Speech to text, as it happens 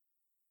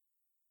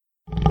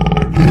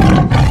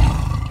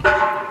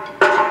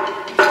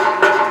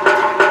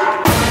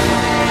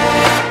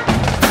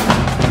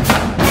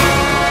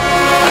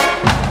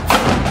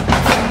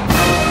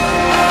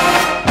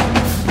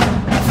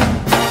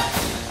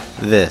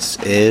This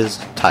is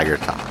Tiger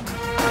Talk.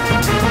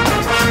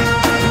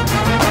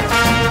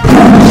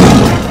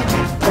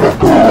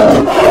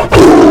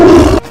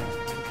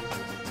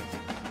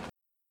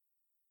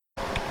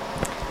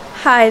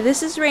 Hi,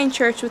 this is Rain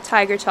Church with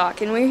Tiger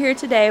Talk, and we're here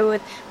today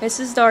with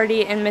Mrs.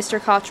 Daugherty and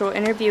Mr. Cottrell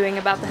interviewing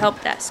about the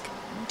help desk.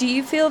 Do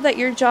you feel that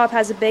your job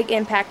has a big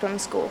impact on the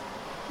school?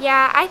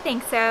 Yeah, I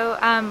think so.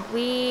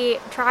 We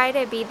try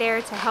to be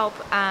there to help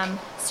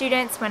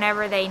students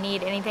whenever they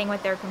need anything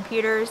with their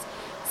computers.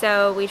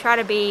 So we try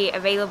to be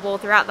available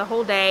throughout the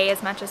whole day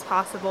as much as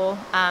possible.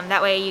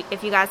 That way,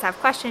 if you guys have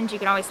questions, you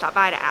can always stop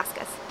by to ask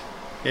us.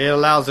 It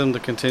allows them to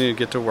continue to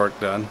get their work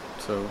done.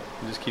 So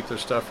just keep their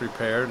stuff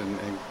repaired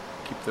and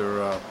keep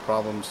their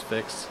problems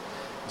fixed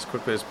as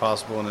quickly as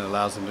possible, and it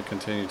allows them to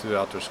continue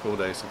throughout their school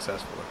day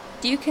successfully.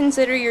 Do you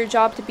consider your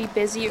job to be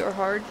busy or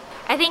hard?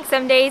 I think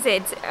some days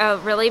it's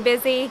really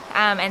busy,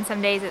 and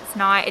some days it's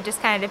not. It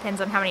just kind of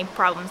depends on how many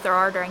problems there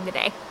are during the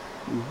day.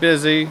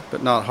 Busy,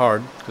 but not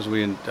hard, because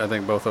I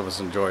think both of us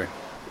enjoy.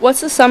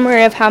 What's the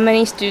summary of how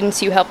many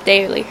students you help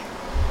daily?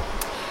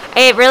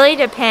 It really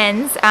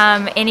depends.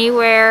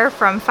 Anywhere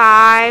from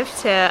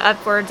 5 to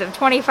upwards of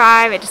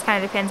 25. It just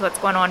kind of depends what's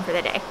going on for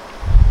the day.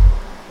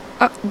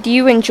 Do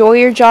you enjoy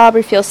your job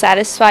or feel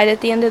satisfied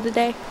at the end of the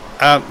day?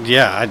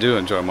 Yeah, I do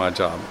enjoy my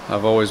job.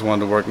 I've always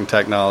wanted to work in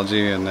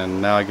technology, and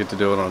then now I get to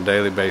do it on a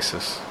daily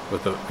basis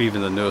with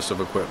even the newest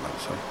of equipment.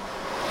 So.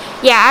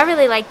 Yeah, I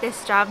really like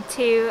this job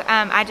too.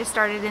 I just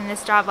started in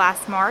this job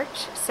last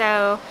March,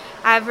 so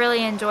I've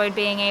really enjoyed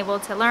being able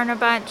to learn a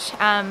bunch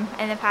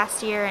in the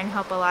past year and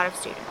help a lot of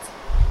students.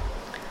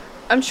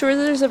 I'm sure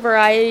there's a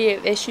variety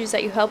of issues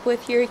that you help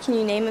with here. Can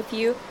you name a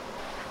few?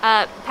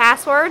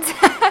 Passwords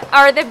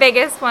are the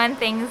biggest one,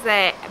 things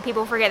that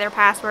people forget their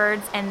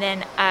passwords, and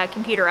then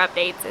computer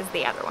updates is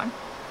the other one.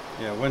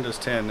 Yeah, Windows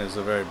 10 is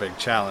a very big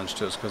challenge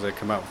to us because they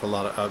come out with a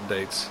lot of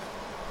updates.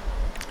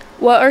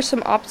 What are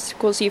some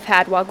obstacles you've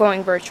had while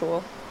going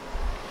virtual?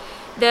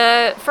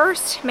 The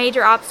first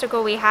major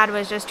obstacle we had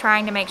was just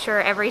trying to make sure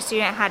every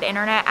student had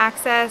internet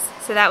access,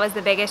 so that was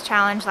the biggest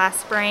challenge last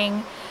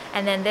spring.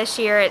 And then this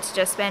year it's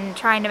just been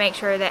trying to make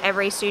sure that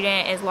every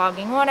student is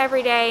logging on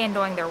every day and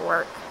doing their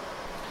work.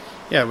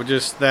 Yeah, but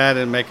just that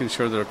and making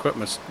sure their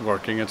equipment's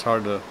working. It's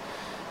hard to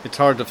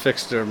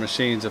fix their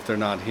machines if they're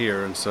not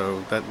here, and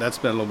so that's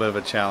been a little bit of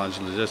a challenge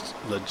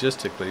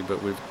logistically,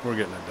 but we're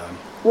getting it done.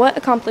 What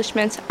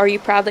accomplishments are you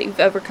proud that you've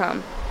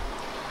overcome?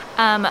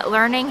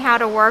 Learning how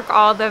to work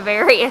all the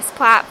various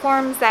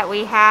platforms that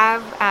we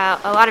have.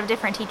 A lot of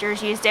different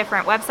teachers use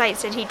different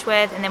websites to teach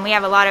with, and then we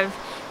have a lot of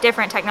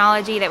different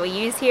technology that we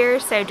use here,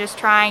 so just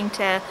trying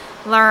to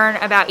learn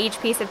about each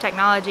piece of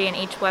technology and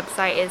each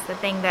website is the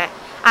thing that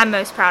I'm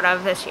most proud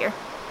of this year.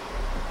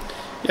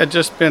 Yeah,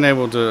 just being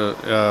able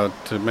to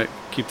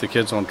keep the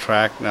kids on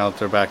track now that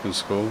they're back in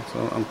school.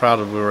 So I'm proud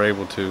that we were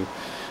able to,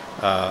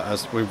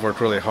 as we've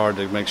worked really hard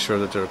to make sure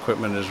that their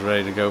equipment is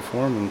ready to go for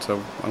them, and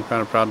so I'm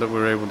kind of proud that we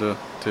were able to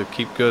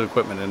keep good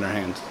equipment in their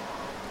hands.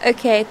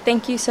 Okay,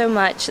 thank you so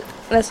much.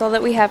 That's all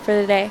that we have for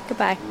today.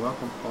 Goodbye. You're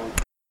welcome, Paul.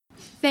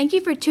 Thank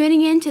you for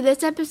tuning in to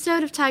this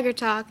episode of Tiger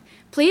Talk.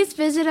 Please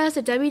visit us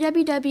at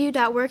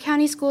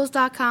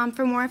www.workcountyschools.com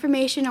for more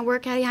information on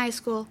Work County High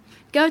School.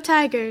 Go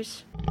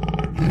Tigers!